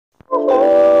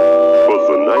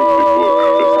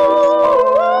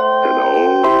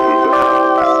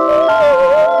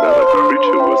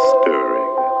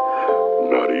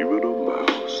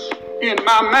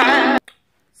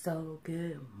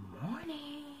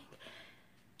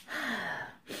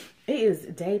is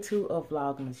day 2 of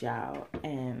Vlogmas, y'all,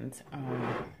 and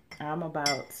I'm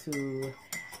about to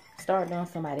start doing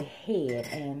somebody's head,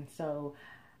 and so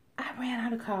I ran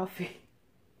out of coffee,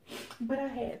 but I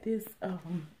had this I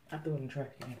threw it in the trash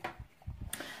can.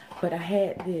 But I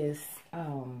had this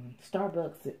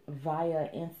Starbucks via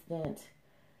instant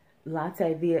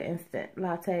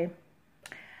latte.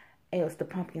 It was the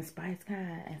pumpkin spice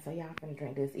kind, and so y'all gonna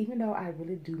drink this. Even though I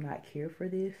really do not care for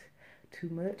this too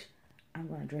much, I'm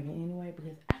gonna drink it anyway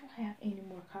because I don't have any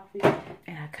more coffee,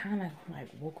 and I kind of like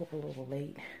woke up a little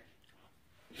late.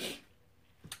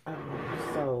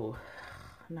 So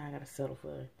now I gotta settle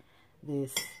for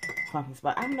this pumpkin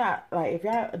spice. I'm not like, if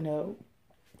y'all know,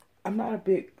 I'm not a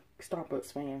big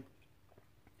Starbucks fan.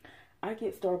 I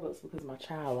get Starbucks because my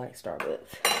child likes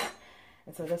Starbucks,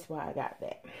 and so that's why I got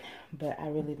that. But I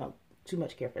really don't too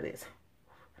much care for this.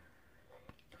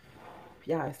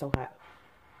 Y'all, it's so hot.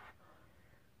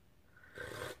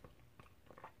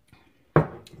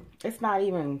 It's not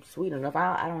even sweet enough.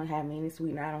 I don't have any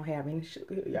sweetener. I don't have any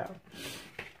sugar, y'all.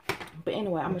 But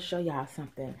anyway, I'm going to show y'all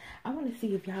something. I want to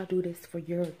see if y'all do this for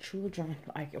your children.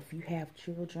 Like, if you have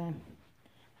children.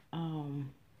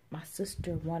 My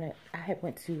sister wanted... I had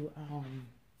went to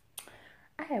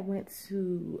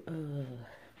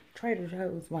Trader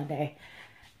Joe's one day.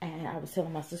 And I was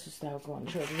telling my sister that I was going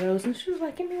to Trader Joe's. And she was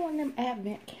like, give me one of them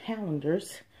advent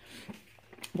calendars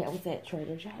that was at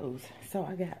Trader Joe's. So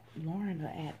I got Lauren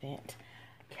an advent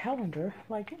calendar.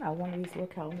 Like, you know, one of these little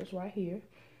calendars right here.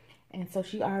 And so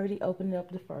she already opened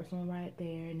up the first one right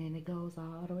there. And then it goes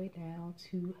all the way down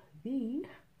to the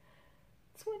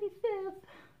 25th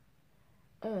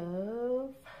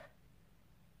of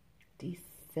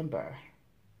December.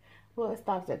 Well, it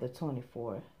stops at the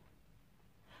 24th.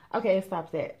 Okay, it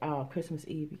stops at Christmas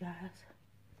Eve, you guys.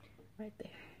 Right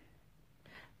there.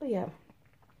 But yeah,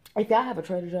 if y'all have a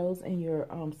Trader Joe's in your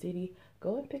city,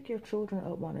 go and pick your children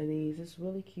up one of these. It's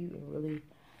really cute and really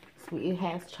sweet. It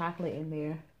has chocolate in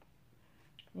there.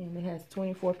 And it has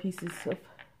 24 pieces of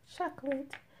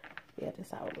chocolate. Yeah,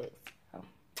 that's how it looks.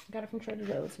 Got it from Trader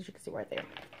Joe's, as you can see right there.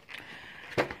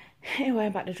 Anyway,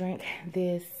 I'm about to drink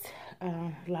this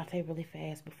latte really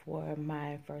fast before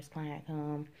my first client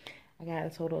comes. I got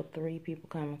a total of 3 people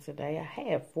coming today. I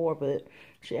had 4, but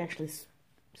she actually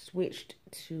switched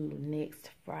to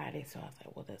next Friday. So I was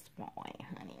like, well, that's fine,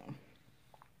 honey.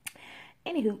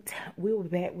 Anywho, we'll be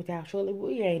back with y'all shortly.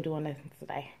 We ain't doing nothing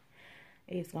today.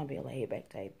 It's going to be a laid back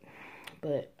day.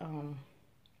 But we'll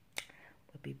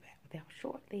be back with y'all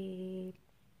shortly.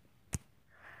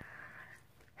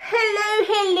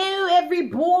 Hello,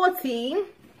 everybody.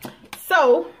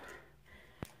 So,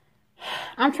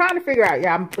 I'm trying to figure out,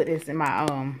 y'all, I'm gonna put this in my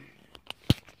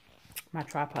my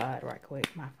tripod right quick,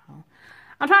 my phone.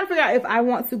 I'm trying to figure out if I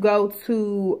want to go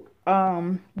to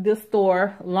this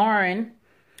store. Lauren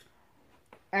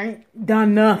ain't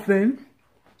done nothing.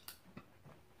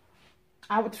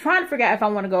 I was trying to figure out if I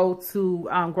want to go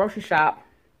to grocery shop,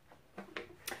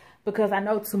 because I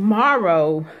know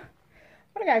tomorrow,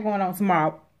 what I got going on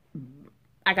tomorrow?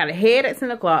 I got a head at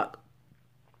 10 o'clock.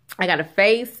 I got a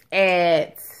face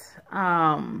at,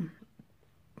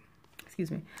 excuse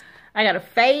me. I got a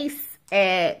face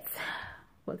at,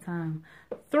 what time?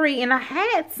 3. And I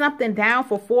had something down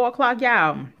for 4 o'clock,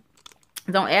 y'all.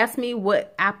 Don't ask me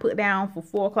what I put down for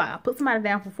 4 o'clock. I put somebody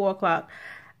down for 4 o'clock.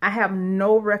 I have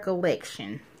no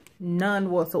recollection,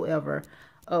 none whatsoever,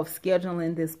 of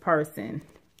scheduling this person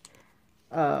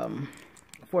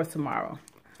for tomorrow.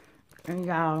 And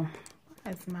y'all,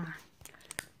 that's my...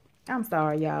 I'm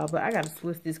sorry, y'all, but I got to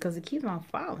switch this because it keeps on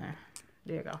falling.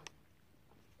 There you go.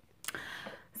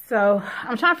 So,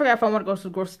 I'm trying to figure out if I want to go to the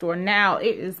grocery store. Now,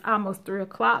 it is almost 3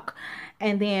 o'clock.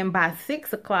 And then by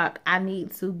 6 o'clock, I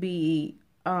need to be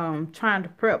trying to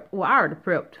prep. Well, I already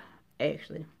prepped,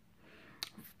 actually.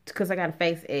 Because I got a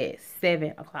face at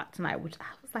 7 o'clock tonight. Which I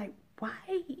was like, why?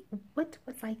 What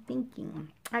was I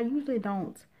thinking? I usually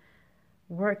don't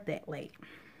work that late.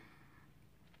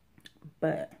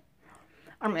 But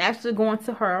I'm actually going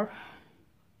to her,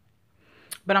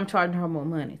 but I'm charging her more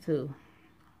money too.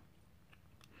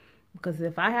 Because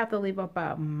if I have to leave up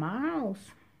out my house,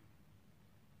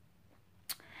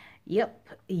 yep,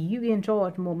 you get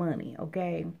charged more money,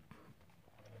 okay?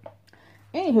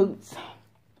 Anywho,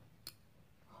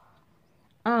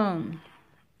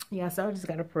 yeah, so I just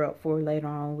got to prep for later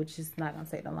on, which is not going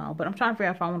to take that long. But I'm trying to figure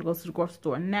out if I want to go to the grocery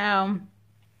store now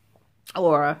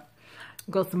or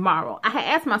go tomorrow. I had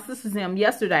asked my sisters them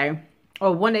yesterday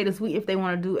or one day this week if they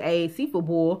want to do a seafood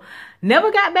boil.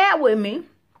 Never got back with me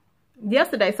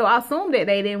yesterday, so I assumed that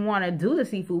they didn't want to do the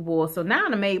seafood boil. So now I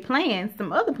made plans,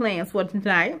 some other plans for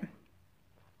tonight.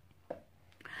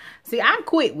 See, I'm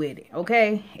quick with it,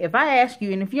 okay? If I ask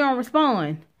you and if you don't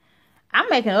respond, I'm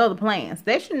making other plans.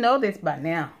 They should know this by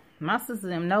now. My sisters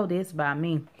them know this by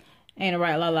me. Ain't it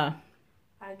right, Lala?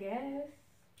 I guess.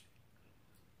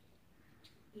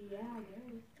 Yeah, I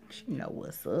guess. She know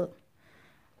what's up.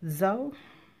 Zoe.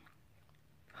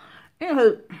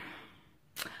 Anywho,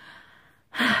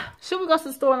 should we go to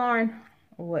the store, Lauren?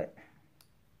 Or what?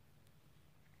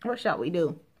 What shall we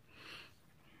do?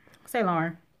 Say,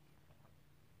 Lauren.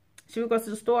 Should we go to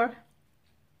the store?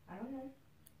 I don't know.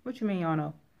 What you mean you don't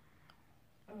know?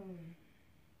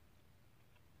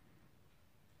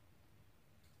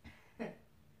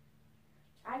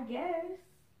 I guess.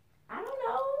 I don't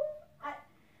know.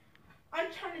 I'm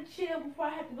trying to chill before I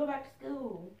have to go back to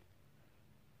school.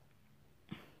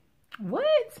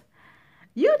 What?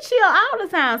 You chill all the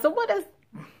time. So what is...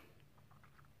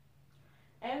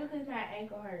 And because my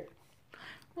ankle hurts.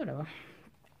 Whatever.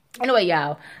 Anyway,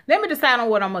 y'all. Let me decide on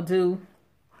what I'm going to do.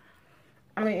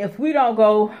 I mean, if we don't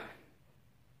go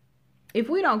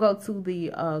to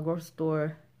the grocery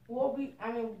store... Well,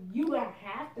 you don't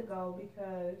have to go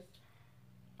because...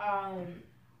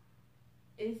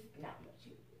 it's not much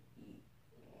you eat.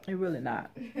 It really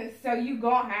not. So you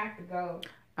gonna have to go.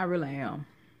 I really am.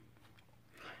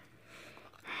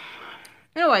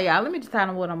 Anyway, y'all, let me decide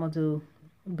on what I'm gonna do.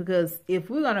 Because if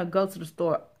we're gonna go to the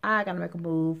store, I gotta make a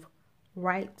move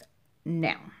right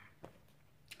now.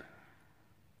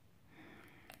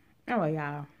 Anyway,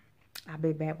 y'all, I'll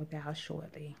be back with y'all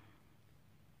shortly.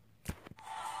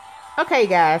 Okay,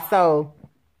 guys, so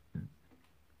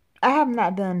I have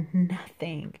not done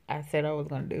nothing I said I was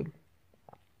going to do.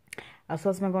 I was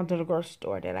supposed to be going to the grocery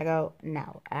store. Did I go?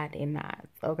 No, I did not.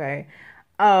 Okay.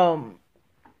 In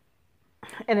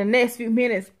the next few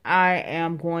minutes, I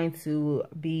am going to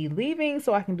be leaving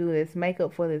so I can do this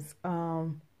makeup for this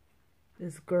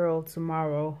this girl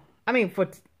tomorrow. I mean, for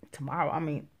tomorrow. I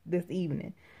mean, this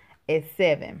evening at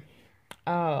 7.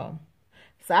 So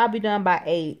I'll be done by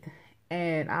 8,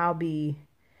 and I'll be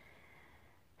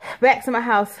back to my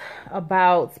house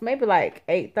about maybe like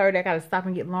 8:30. I gotta stop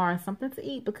and get Lauren something to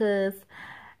eat because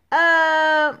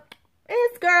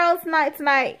it's girls' night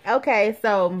tonight. Okay,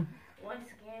 so Once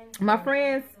again, my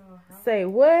friends say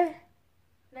what?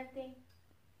 Nothing.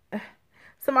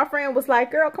 So my friend was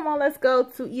like, girl, come on, let's go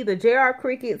to either JR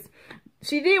Crickets.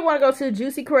 She did want to go to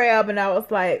Juicy Crab, and I was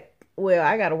like, well,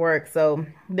 I gotta work, so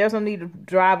there's no need to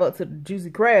drive up to the Juicy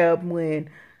Crab when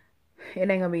it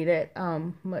ain't gonna be that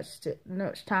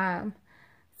much time.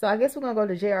 So I guess we're gonna go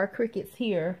to JR Crickets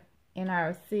here in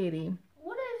our city.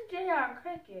 What is JR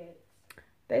Crickets?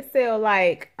 They sell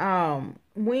like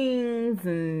wings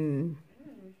and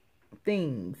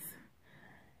things.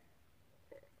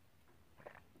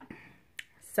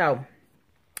 So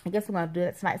I guess we're gonna do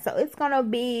that tonight. So it's gonna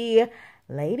be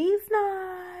ladies'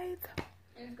 night.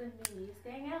 It's gonna be me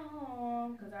staying at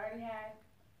home because I already had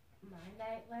my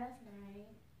night last night.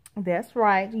 That's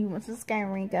right. You went to the skating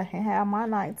rink. I can have my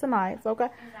night tonight. So, okay.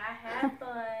 And I had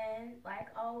fun, like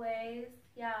always.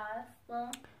 Yes.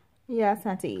 Yes,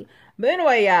 auntie. But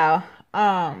anyway, y'all.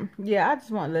 Yeah, I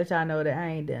just want to let y'all know that I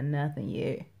ain't done nothing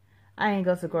yet. I ain't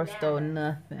go to the grocery store,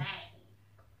 nothing.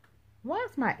 Why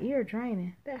is my ear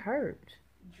draining? That hurt.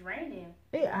 Draining?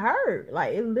 It hurt.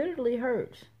 Like, it literally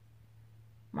hurts.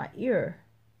 My ear.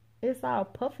 It's all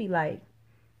puffy, like,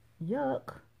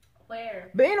 yuck. Where?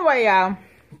 But anyway, y'all.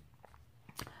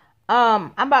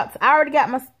 I already got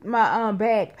my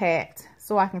bag packed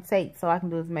so I can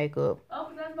do this makeup. Oh,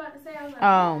 because I was about to say, I was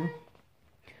like,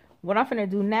 what I'm finna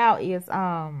do now is,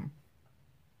 I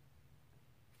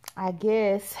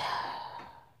guess,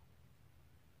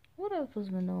 what else was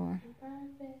I doing?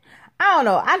 I don't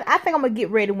know. I think I'm gonna get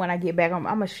ready when I get back. I'm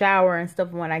gonna shower and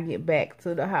stuff when I get back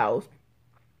to the house.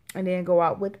 And then go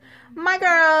out with my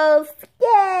girls.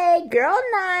 Yay! Girl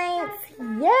nights.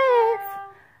 Yes.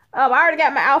 I already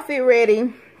got my outfit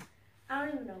ready. I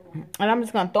don't even know why. And I'm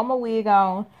just going to throw my wig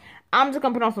on. I'm just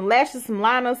going to put on some lashes, some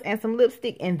liners, and some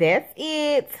lipstick. And that's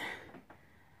it.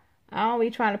 I don't be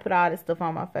trying to put all this stuff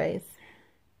on my face.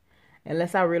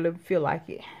 Unless I really feel like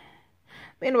it.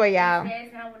 But anyway, y'all.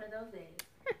 It's not one of those days.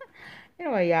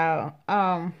 Anyway, y'all.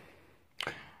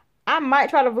 I might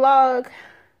try to vlog.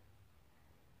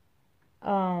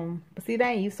 But see, they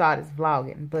ain't used to all this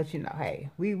vlogging. But, you know, hey.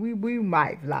 We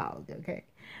might vlog, okay?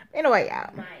 Anyway,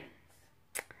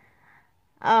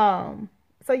 y'all.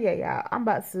 So yeah, y'all, I'm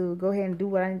about to go ahead and do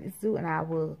what I need to do, and I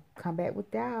will come back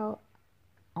with y'all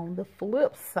on the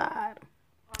flip side.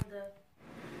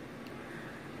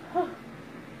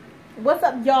 What's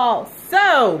up, y'all?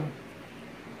 So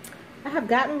I have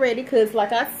gotten ready because,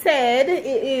 like I said, it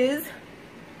is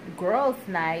girls'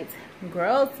 night.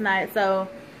 So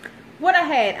what I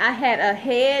had a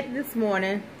head this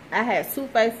morning. I had 2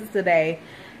 faces today.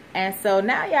 And so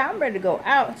now, yeah, I'm ready to go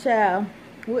out, child,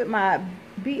 with my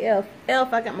BFF.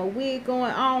 I got my wig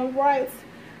going on right,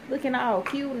 looking all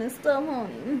cute and stuff,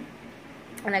 honey.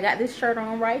 And I got this shirt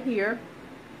on right here.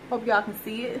 Hope y'all can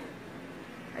see it.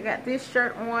 I got this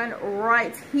shirt on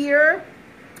right here.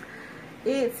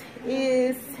 It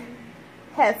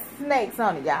has snakes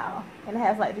on it, y'all. And it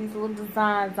has like these little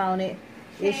designs on it.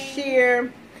 It's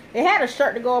sheer. It had a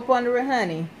shirt to go up under it,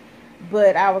 honey.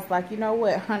 But I was like, you know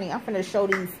what, honey? I'm finna show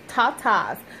these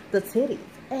tatas, the titties.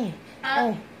 Hey,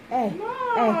 hey, hey,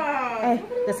 hey,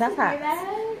 the tatas.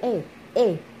 Hey,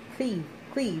 hey,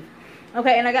 cleave.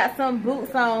 Okay, and I got some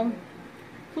boots on.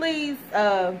 Please,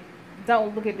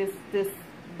 don't look at this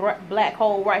black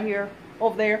hole right here,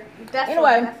 over there.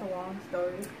 Anyway, that's a long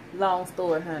story. Long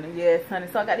story, honey. Yes, honey.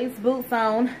 So I got these boots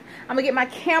on. I'm gonna get my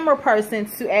camera person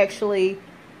to actually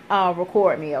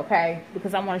record me, okay?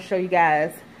 Because I want to show you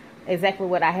guys exactly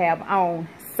what I have on.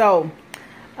 So,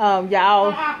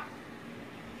 y'all.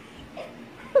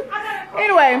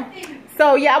 Anyway,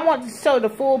 so yeah, I want to show the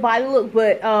full body look,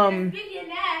 but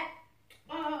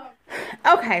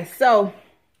okay. So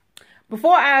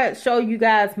before I show you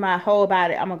guys my whole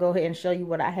body, I'm gonna go ahead and show you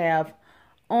what I have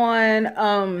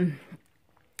on.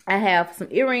 I have some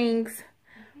earrings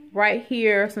right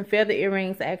here, some feather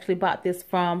earrings. I actually bought this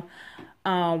from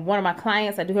one of my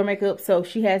clients. I do her makeup, so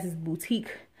she has this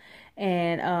boutique,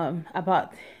 and I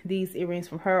bought these earrings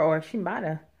from her, or she might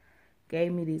have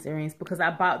gave me these earrings, because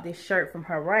I bought this shirt from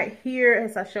her right here,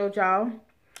 as I showed y'all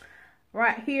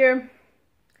right here.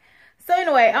 So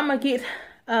anyway, I'm gonna get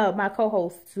my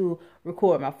co-host to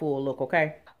record my full look,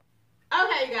 okay?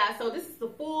 Okay, guys, so this is the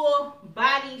full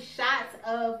body shots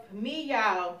of me,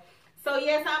 y'all. So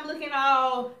yes, I'm looking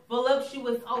all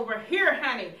voluptuous over here,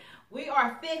 honey. We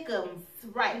are thickums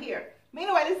right here. But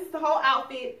anyway, this is the whole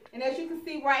outfit, and as you can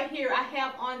see right here, I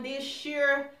have on this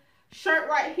sheer shirt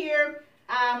right here.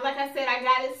 Like I said, I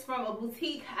got this from a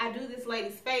boutique. I do this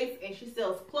lady's face, and she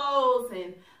sells clothes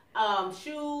and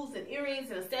shoes and earrings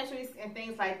and accessories and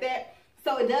things like that.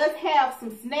 So it does have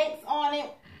some snakes on it,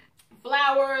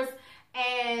 flowers,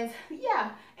 and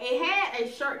yeah, it had a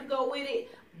shirt to go with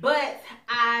it, but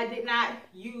I did not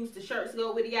use the shirt to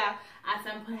go with it, y'all. I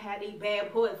simply had these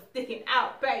bad boys sticking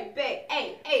out, baby.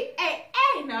 Hey.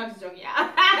 No, I'm just joking, y'all.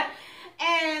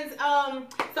 And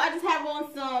so I just have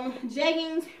on some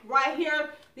jeggings right here.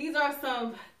 These are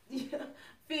some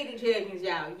fitted jeggings,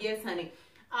 y'all. Yes, honey.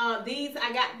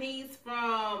 I got these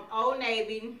from Old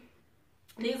Navy.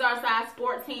 These are size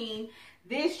 14.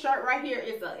 This shirt right here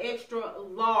is an extra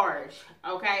large,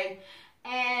 okay?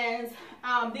 And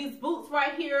these boots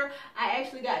right here, I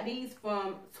actually got these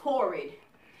from Torrid.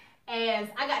 And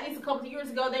I got these a couple of years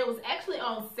ago. They was actually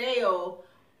on sale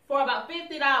for about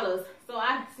 $50. So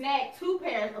I snagged 2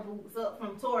 pairs of boots up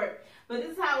from Torrid. But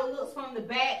this is how it looks from the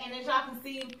back. And as y'all can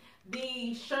see,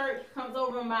 the shirt comes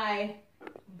over my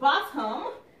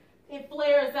bottom. It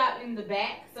flares out in the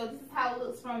back. So this is how it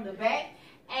looks from the back.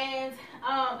 And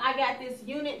I got this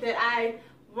unit that I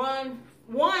won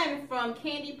from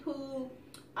Candy Poo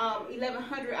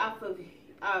 1100 off of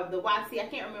the YC. I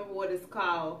can't remember what it's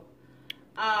called.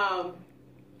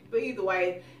 But either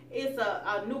way, it's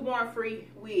a newborn free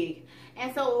wig.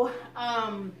 And so,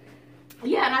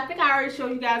 yeah, and I think I already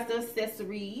showed you guys the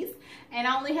accessories. And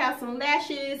I only have some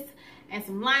lashes and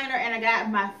some liner. And I got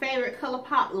my favorite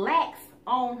ColourPop lax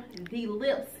on the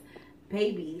lips,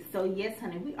 baby. So yes,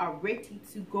 honey, we are ready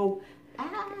to go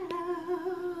out.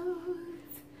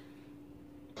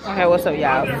 Okay, what's up,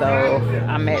 y'all? So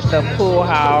I'm at the pool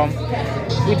hall.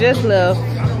 We just left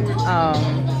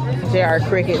there are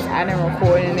crickets. I didn't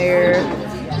record in there,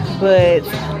 but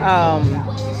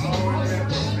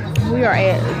we are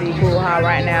at the pool hall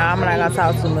right now. I'm not gonna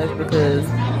talk too much because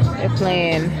they're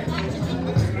playing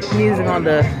music on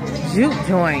the juke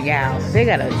joint, y'all. They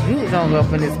got a juke joint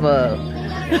up in this mug.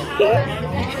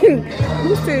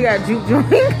 Who still got juke joints?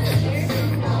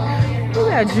 Who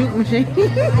got a juke machine?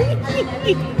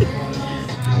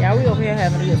 Yeah, we over here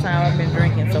having a good time. I've been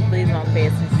drinking, so please don't pay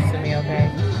attention to me,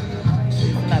 okay?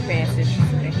 Please do not pay attention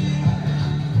to me.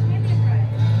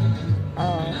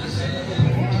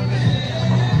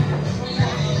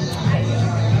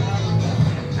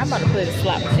 I'm about to put the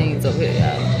slot machines over here,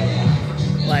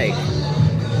 y'all. Like,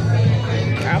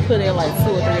 I'll put in like $2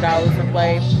 or $3 to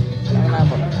play. I'm not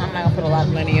gonna put a lot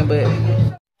of money in, but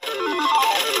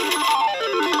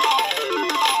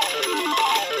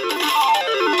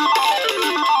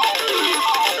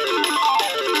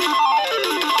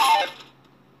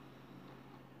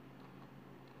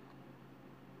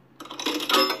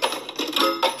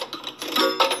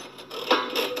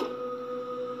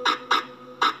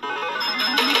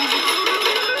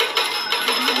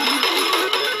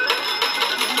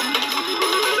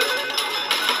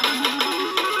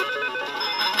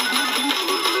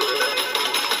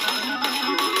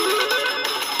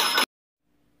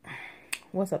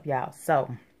what's up, y'all?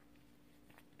 So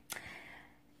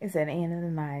it's at the end of the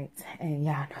night, and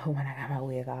y'all know when I got my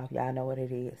wig off, y'all know what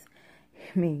it is.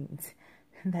 It means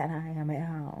that I am at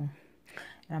home,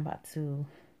 and I'm about to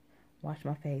wash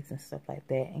my face and stuff like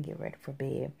that and get ready for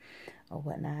bed or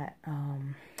whatnot.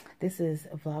 This is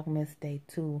Vlogmas day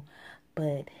 2,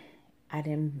 but I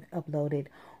didn't upload it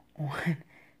on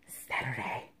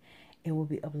Saturday. It will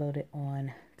be uploaded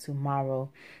on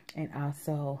tomorrow, and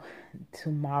also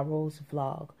tomorrow's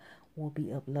vlog will be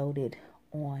uploaded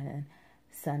on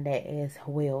Sunday as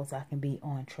well, so I can be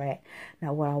on track.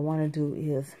 Now what I want to do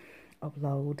is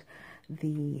upload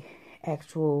the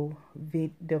actual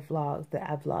the vlogs that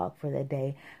I vlog for the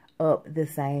day up the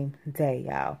same day,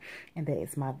 y'all, and that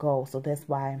is my goal. So that's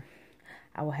why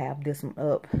I will have this one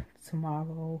up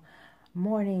tomorrow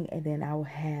morning, and then I will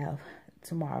have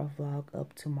tomorrow vlog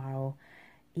up tomorrow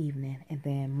evening, and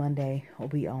then Monday will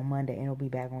be on Monday, and it'll be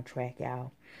back on track,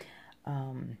 y'all.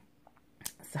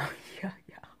 So yeah,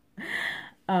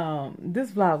 y'all.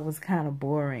 This vlog was kind of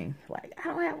boring. Like, I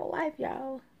don't have a life,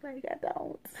 y'all. Like, I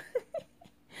don't.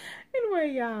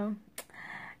 Anyway, y'all,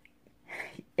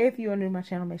 if you're new to my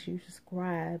channel, make sure you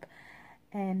subscribe,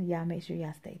 and y'all make sure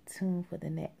y'all stay tuned for the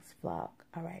next vlog.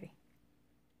 Alrighty.